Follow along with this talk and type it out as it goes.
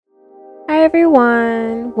Hi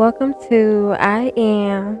everyone. Welcome to I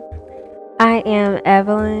am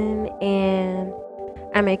Evelyn and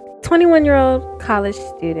I'm a 21-year-old college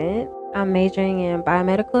student. I'm majoring in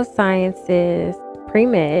biomedical sciences,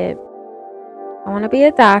 pre-med. I want to be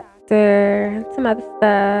a doctor and some other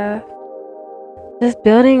stuff. Just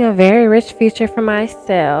building a very rich future for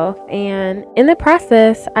myself. And in the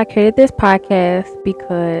process, I created this podcast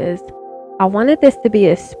because I wanted this to be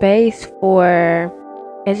a space for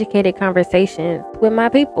educated conversations with my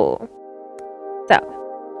people.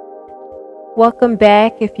 So, welcome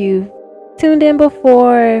back if you tuned in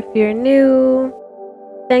before, if you're new.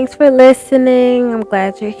 Thanks for listening. I'm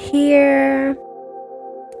glad you're here.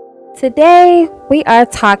 Today, we are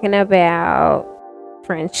talking about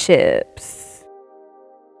friendships.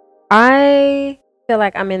 I feel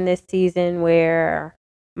like I'm in this season where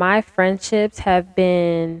my friendships have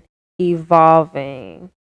been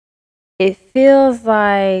evolving. It feels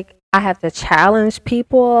like I have to challenge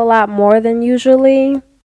people a lot more than usually.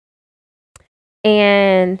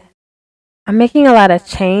 And I'm making a lot of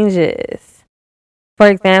changes. For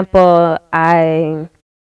example, I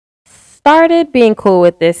started being cool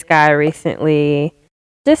with this guy recently,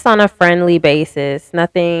 just on a friendly basis,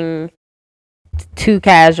 nothing too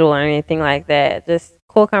casual or anything like that, just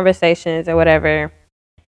cool conversations or whatever.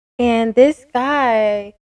 And this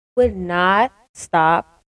guy would not stop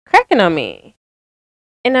cracking on me.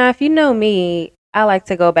 And now, if you know me, I like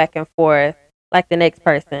to go back and forth like the next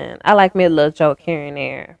person. I like me a little joke here and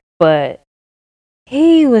there. But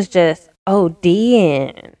he was just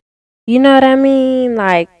ODing. You know what I mean?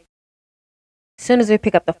 Like, as soon as we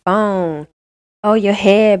pick up the phone, oh, your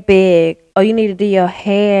hair big. Oh, you need to do your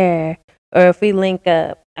hair. Or if we link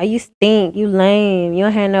up, oh, you stink. You lame. You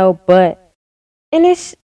don't have no butt. And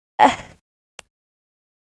uh,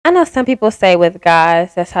 I know some people say with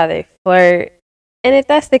guys, that's how they flirt. And if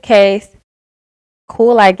that's the case,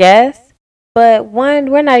 cool, I guess. But one,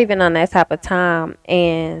 we're not even on that type of time.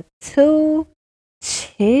 And two,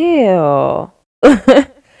 chill.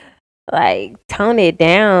 Like, tone it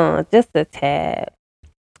down just a tad.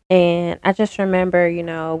 And I just remember,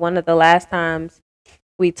 one of the last times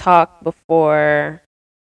we talked before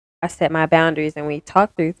I set my boundaries and we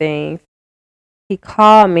talked through things, he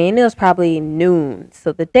called me and it was probably noon.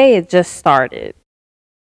 So the day had just started.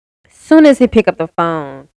 As soon as he picked up the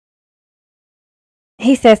phone,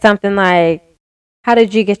 he said something like, "How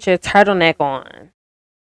did you get your turtleneck on?"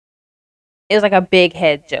 It was like a big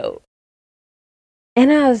head joke.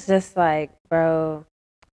 And I was just like, bro,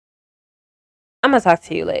 I'm going to talk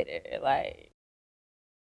to you later. Like,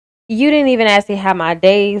 you didn't even ask me how my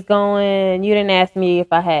day's going. You didn't ask me if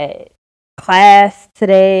I had class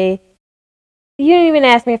today. You didn't even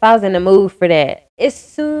ask me if I was in the mood for that. As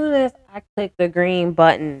soon as I clicked the green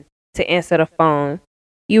button to answer the phone,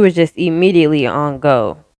 you were just immediately on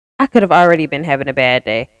go. I could have already been having a bad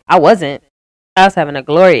day. I wasn't. I was having a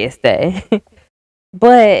glorious day.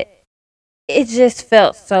 But it just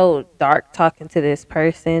felt so dark talking to this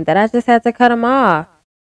person that I just had to cut him off.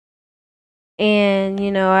 And,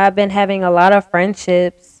 I've been having a lot of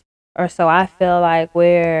friendships, or so I feel like,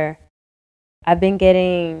 where I've been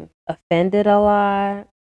getting offended a lot.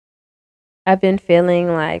 I've been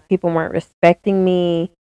feeling like people weren't respecting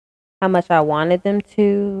me how much I wanted them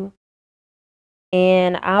to.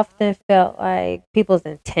 And I often felt like people's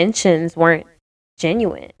intentions weren't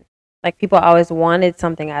genuine. Like people always wanted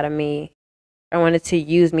something out of me or wanted to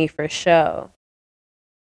use me for show.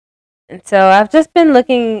 And so I've just been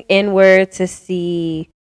looking inward to see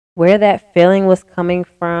where that feeling was coming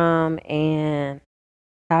from and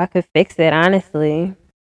how I could fix it, honestly.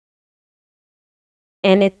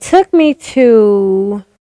 And it took me to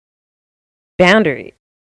boundaries.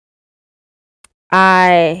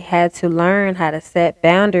 I had to learn how to set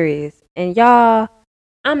boundaries. And y'all,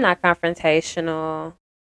 I'm not confrontational.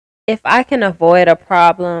 If I can avoid a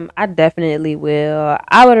problem, I definitely will.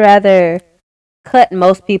 I would rather cut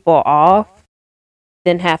most people off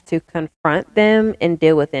than have to confront them and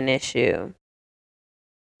deal with an issue.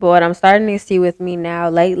 But what I'm starting to see with me now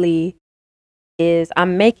lately is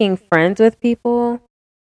I'm making friends with people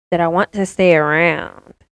that I want to stay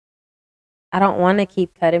around. I don't want to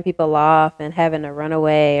keep cutting people off and having to run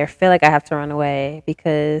away or feel like I have to run away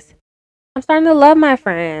because I'm starting to love my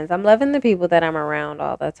friends. I'm loving the people that I'm around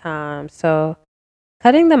all the time. So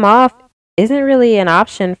cutting them off isn't really an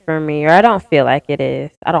option for me, or I don't feel like it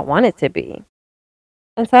is. I don't want it to be.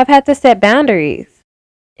 And so I've had to set boundaries.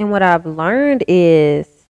 And what I've learned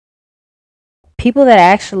is people that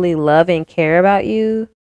actually love and care about you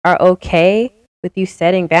are okay with you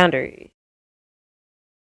setting boundaries.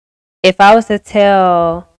 If I was to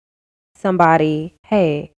tell somebody,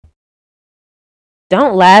 hey,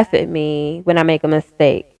 don't laugh at me when I make a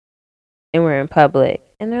mistake and we're in public.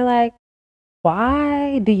 And they're like,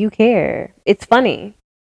 why do you care? It's funny.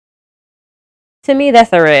 To me,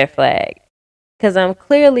 that's a red flag. Because I'm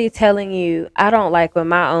clearly telling you, I don't like when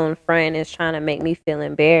my own friend is trying to make me feel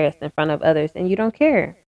embarrassed in front of others and you don't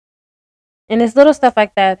care. And it's little stuff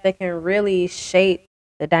like that that can really shape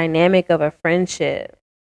the dynamic of a friendship.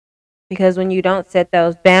 Because when you don't set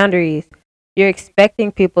those boundaries, you're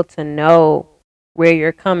expecting people to know where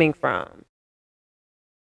you're coming from.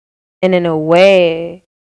 And in a way,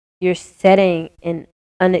 you're setting an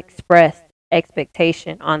unexpressed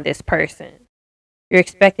expectation on this person. You're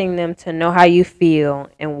expecting them to know how you feel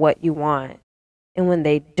and what you want. And when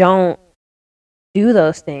they don't do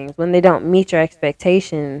those things, when they don't meet your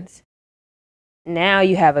expectations, now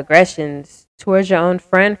you have aggressions towards your own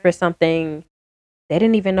friend for something they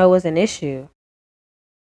didn't even know was an issue.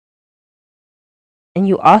 And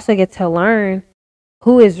you also get to learn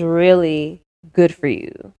who is really good for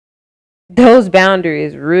you. Those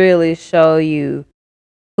boundaries really show you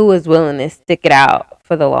who is willing to stick it out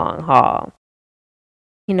for the long haul.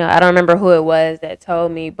 I don't remember who it was that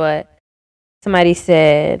told me, but somebody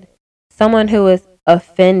said someone who is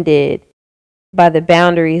offended by the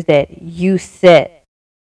boundaries that you set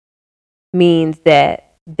means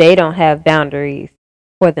that they don't have boundaries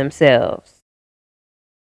for themselves.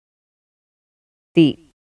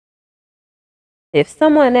 Deep. If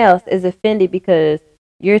someone else is offended because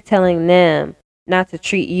you're telling them not to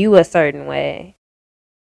treat you a certain way,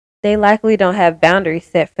 they likely don't have boundaries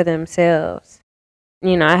set for themselves.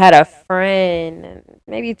 I had a friend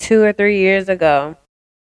maybe 2 or 3 years ago.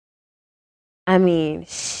 I mean,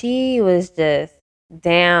 she was just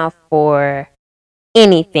down for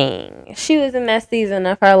anything. She was in that season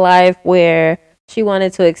of her life where she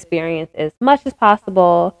wanted to experience as much as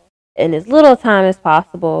possible in as little time as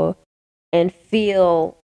possible and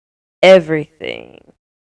feel everything.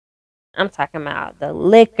 I'm talking about the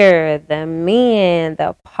liquor, the men,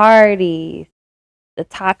 the parties, the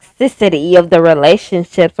toxicity of the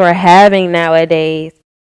relationships we're having nowadays.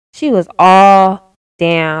 She was all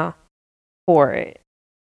down for it.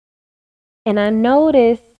 And I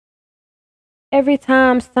noticed every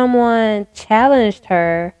time someone challenged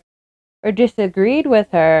her or disagreed with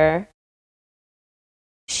her,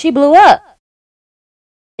 she blew up.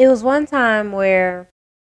 It was one time where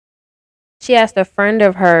she asked a friend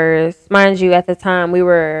of hers, mind you, at the time we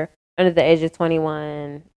were under the age of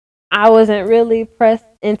 21. I wasn't really pressed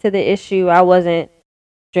into the issue. I wasn't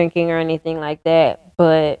drinking or anything like that,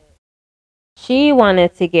 but she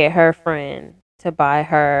wanted to get her friend to buy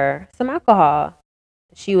her some alcohol.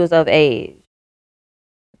 She was of age.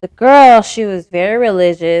 The girl, she was very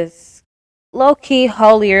religious, low key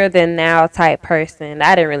holier than thou type person.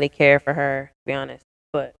 I didn't really care for her, to be honest,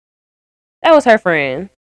 but that was her friend.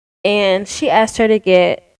 And she asked her to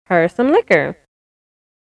get her some liquor.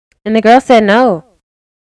 And the girl said no.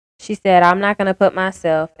 She said, I'm not going to put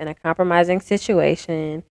myself in a compromising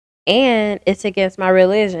situation, and it's against my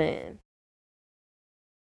religion.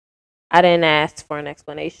 I didn't ask for an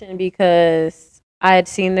explanation because I had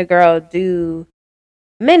seen the girl do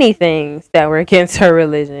many things that were against her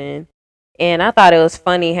religion. And I thought it was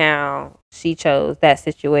funny how she chose that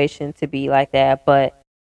situation to be like that. But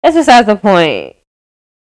that's besides the point.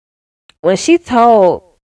 When she told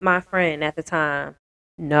my friend at the time,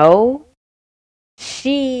 no,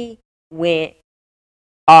 she went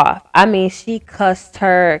off. I mean, she cussed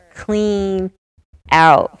her clean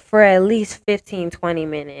out for at least 15-20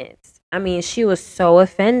 minutes. I mean, she was so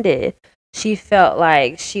offended. She felt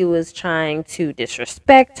like she was trying to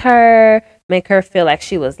disrespect her, make her feel like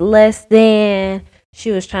she was less than.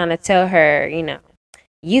 She was trying to tell her,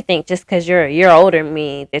 you think just because you're older than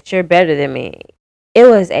me that you're better than me. It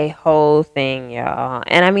was a whole thing, y'all.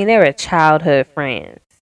 And I mean, they were childhood friends.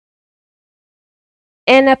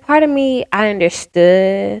 And a part of me, I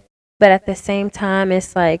understood, but at the same time,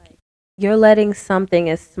 it's like you're letting something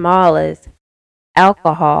as small as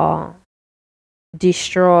alcohol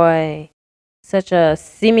destroy such a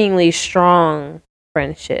seemingly strong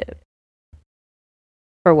friendship.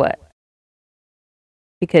 For what?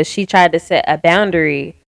 Because she tried to set a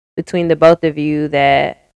boundary between the both of you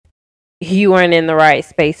that you weren't in the right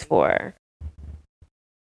space for.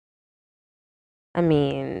 I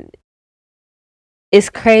mean, it's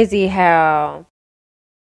crazy how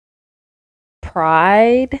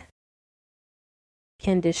pride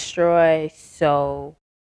can destroy so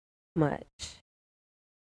much.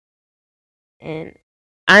 And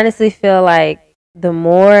I honestly feel like the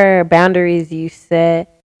more boundaries you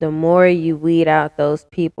set, the more you weed out those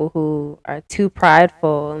people who are too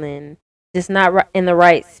prideful and just not in the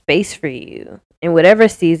right space for you. in whatever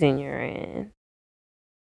season you're in.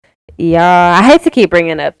 Y'all, I hate to keep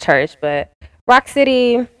bringing up church, but Rock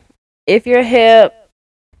City, if you're hip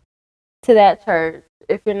to that church,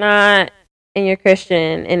 if you're not and you're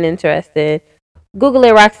Christian and interested, Google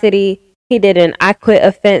it, Rock City. He did an I Quit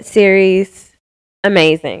Offense series.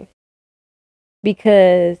 Amazing.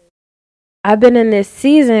 Because I've been in this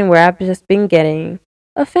season where I've just been getting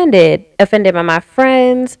offended. Offended by my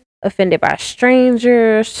friends, offended by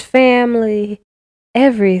strangers, family,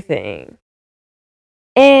 everything.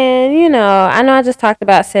 And, I know I just talked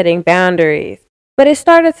about setting boundaries, but it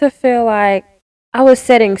started to feel like I was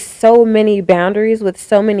setting so many boundaries with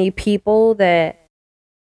so many people that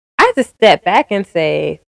I had to step back and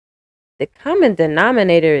say, the common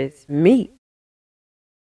denominator is me.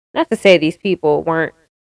 Not to say these people weren't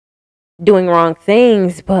doing wrong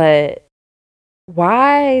things, but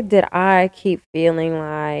why did I keep feeling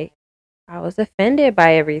like I was offended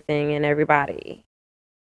by everything and everybody?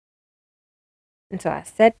 And so I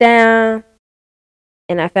sat down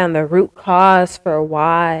and I found the root cause for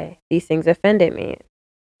why these things offended me.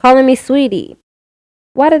 Calling me sweetie.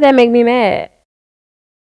 Why did that make me mad?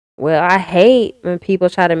 Well, I hate when people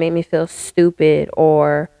try to make me feel stupid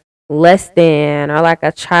or less than or like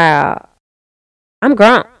a child. I'm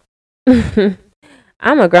grown.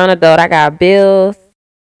 I'm a grown adult. I got bills.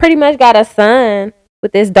 Pretty much got a son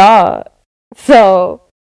with this dog. So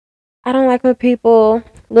I don't like when people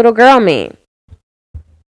little girl me.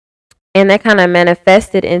 And that kind of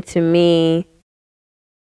manifested into me,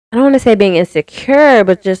 I don't want to say being insecure,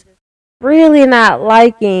 but just really not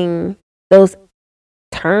liking those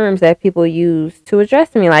terms that people use to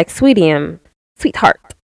address me, like sweetie and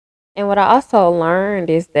sweetheart. And what I also learned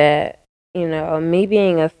is that, me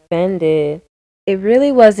being offended, it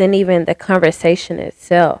really wasn't even the conversation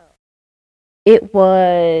itself. It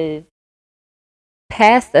was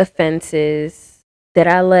past offenses that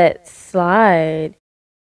I let slide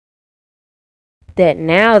that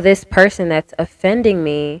now this person that's offending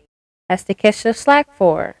me has to catch the slack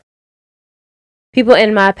for. People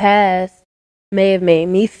in my past may have made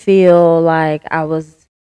me feel like I was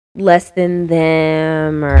less than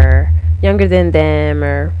them or younger than them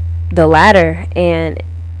or the latter. And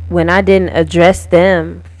when I didn't address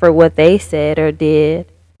them for what they said or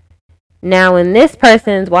did, now when this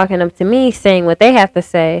person's walking up to me saying what they have to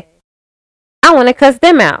say, I want to cuss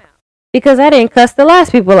them out because I didn't cuss the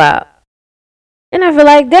last people out. And I feel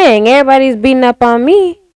like, dang, everybody's beating up on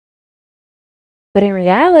me. But in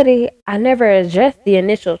reality, I never addressed the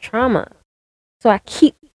initial trauma. So I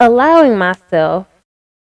keep allowing myself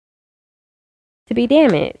to be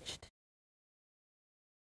damaged.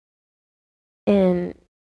 And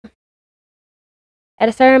at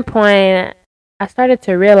a certain point, I started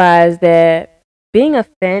to realize that being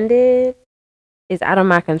offended is out of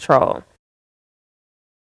my control.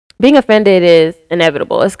 Being offended is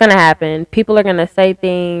inevitable. It's going to happen. People are going to say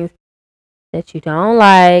things that you don't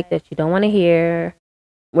like, that you don't want to hear,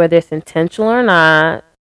 whether it's intentional or not.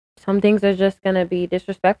 Some things are just going to be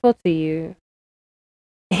disrespectful to you.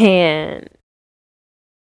 And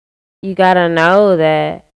you got to know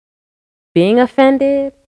that being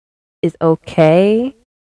offended is okay,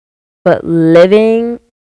 but living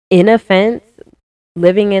in offense,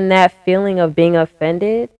 living in that feeling of being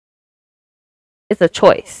offended, it's a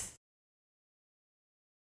choice.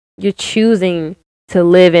 You're choosing to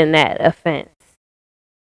live in that offense.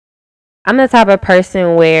 I'm the type of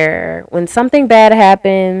person where when something bad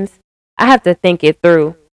happens, I have to think it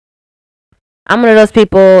through. I'm one of those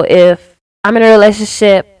people, if I'm in a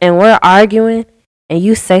relationship and we're arguing and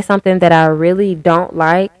you say something that I really don't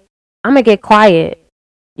like, I'm going to get quiet.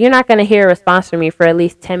 You're not going to hear a response from me for at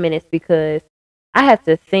least 10 minutes because I have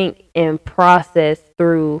to think and process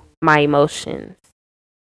through my emotions.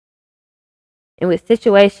 And with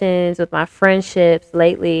situations, with my friendships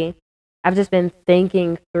lately, I've just been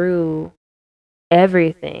thinking through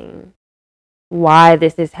everything. Why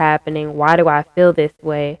this is happening? Why do I feel this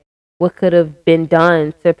way? What could have been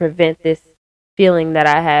done to prevent this feeling that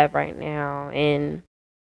I have right now? And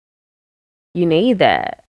you need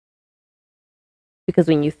that. Because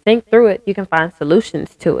when you think through it, you can find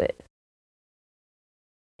solutions to it.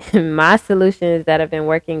 My solutions that have been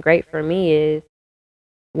working great for me is,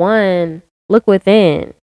 one, look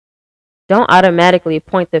within. Don't automatically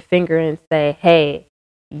point the finger and say, hey,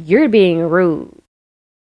 you're being rude.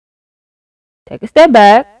 Take a step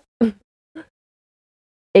back.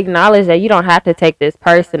 Acknowledge that you don't have to take this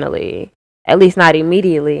personally, at least not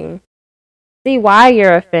immediately. See why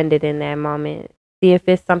you're offended in that moment. See if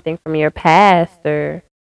it's something from your past or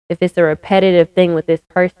if it's a repetitive thing with this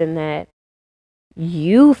person that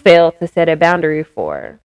you failed to set a boundary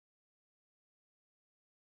for.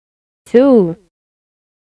 Two,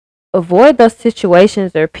 avoid those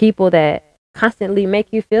situations or people that constantly make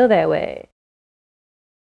you feel that way.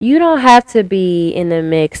 You don't have to be in the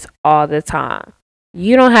mix all the time.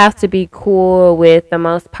 You don't have to be cool with the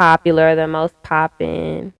most popular, the most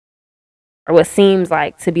poppin', or what seems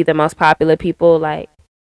like to be the most popular people. Like,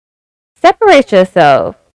 separate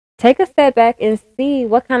yourself. Take a step back and see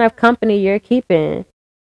what kind of company you're keeping.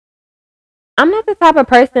 I'm not the type of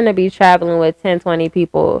person to be traveling with 10, 20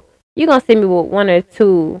 people. You're going to see me with one or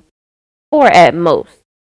two, four at most.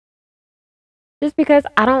 Just because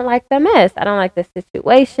I don't like the mess. I don't like the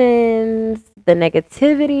situations, the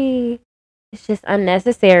negativity. It's just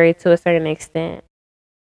unnecessary to a certain extent.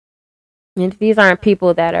 And if these aren't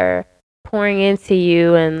people that are pouring into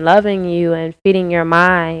you and loving you and feeding your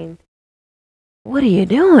mind, what are you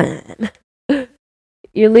doing?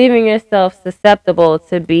 You're leaving yourself susceptible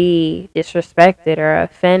to be disrespected or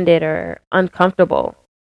offended or uncomfortable.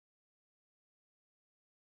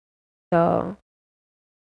 So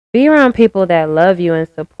be around people that love you and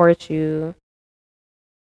support you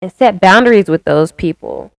and set boundaries with those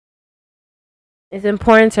people. It's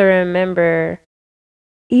important to remember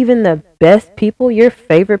even the best people, your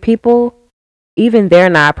favorite people, even they're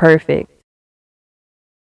not perfect.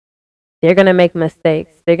 They're going to make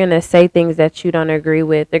mistakes. They're going to say things that you don't agree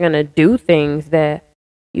with. They're going to do things that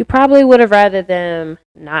you probably would have rather them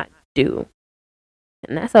not do.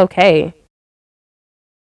 And that's okay.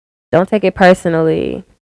 Don't take it personally.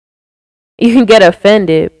 You can get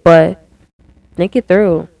offended, but think it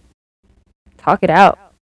through. Talk it out.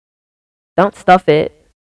 Don't stuff it.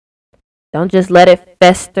 Don't just let it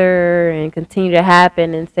fester and continue to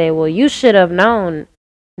happen and say, well, you should have known.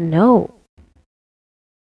 No,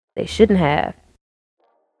 they shouldn't have.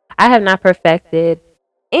 I have not perfected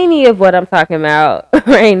any of what I'm talking about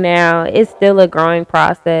right now. It's still a growing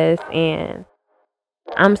process, and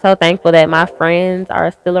I'm so thankful that my friends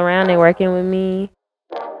are still around and working with me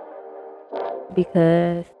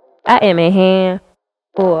because I am a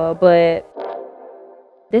handful, but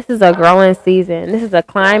this is a growing season. This is a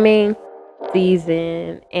climbing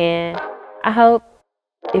season, and I hope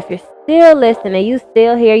if you're still listening, you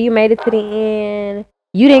still here, you made it to the end,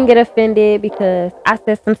 you didn't get offended because I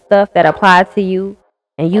said some stuff that applied to you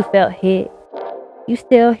and you felt hit, you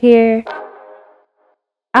still here.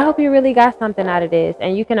 I hope you really got something out of this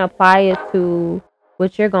and you can apply it to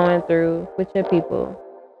what you're going through with your people.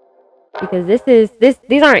 Because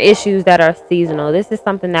these aren't issues that are seasonal. This is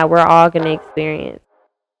something that we're all gonna experience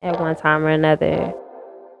at one time or another.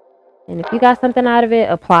 And if you got something out of it,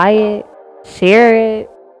 apply it, share it,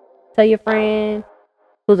 tell your friend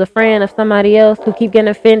who's a friend of somebody else who keep getting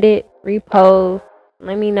offended, repost.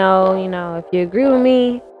 Let me know, if you agree with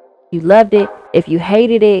me, you loved it. If you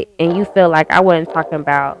hated it and you feel like I wasn't talking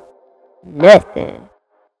about nothing,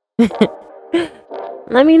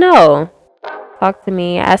 let me know. Talk to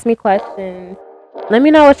me, ask me questions. Let me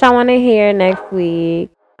know what y'all want to hear next week.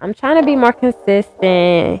 I'm trying to be more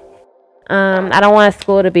consistent. I don't want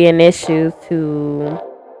school to be an issue to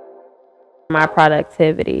my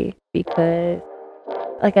productivity because,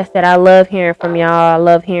 like I said, I love hearing from y'all. I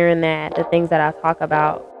love hearing that the things that I talk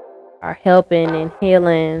about are helping and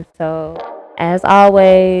healing. So, as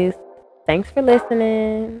always, thanks for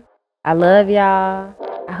listening. I love y'all.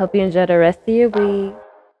 I hope you enjoy the rest of your week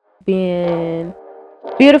being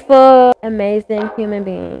beautiful, amazing human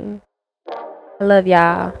beings. I love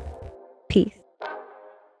y'all. Peace.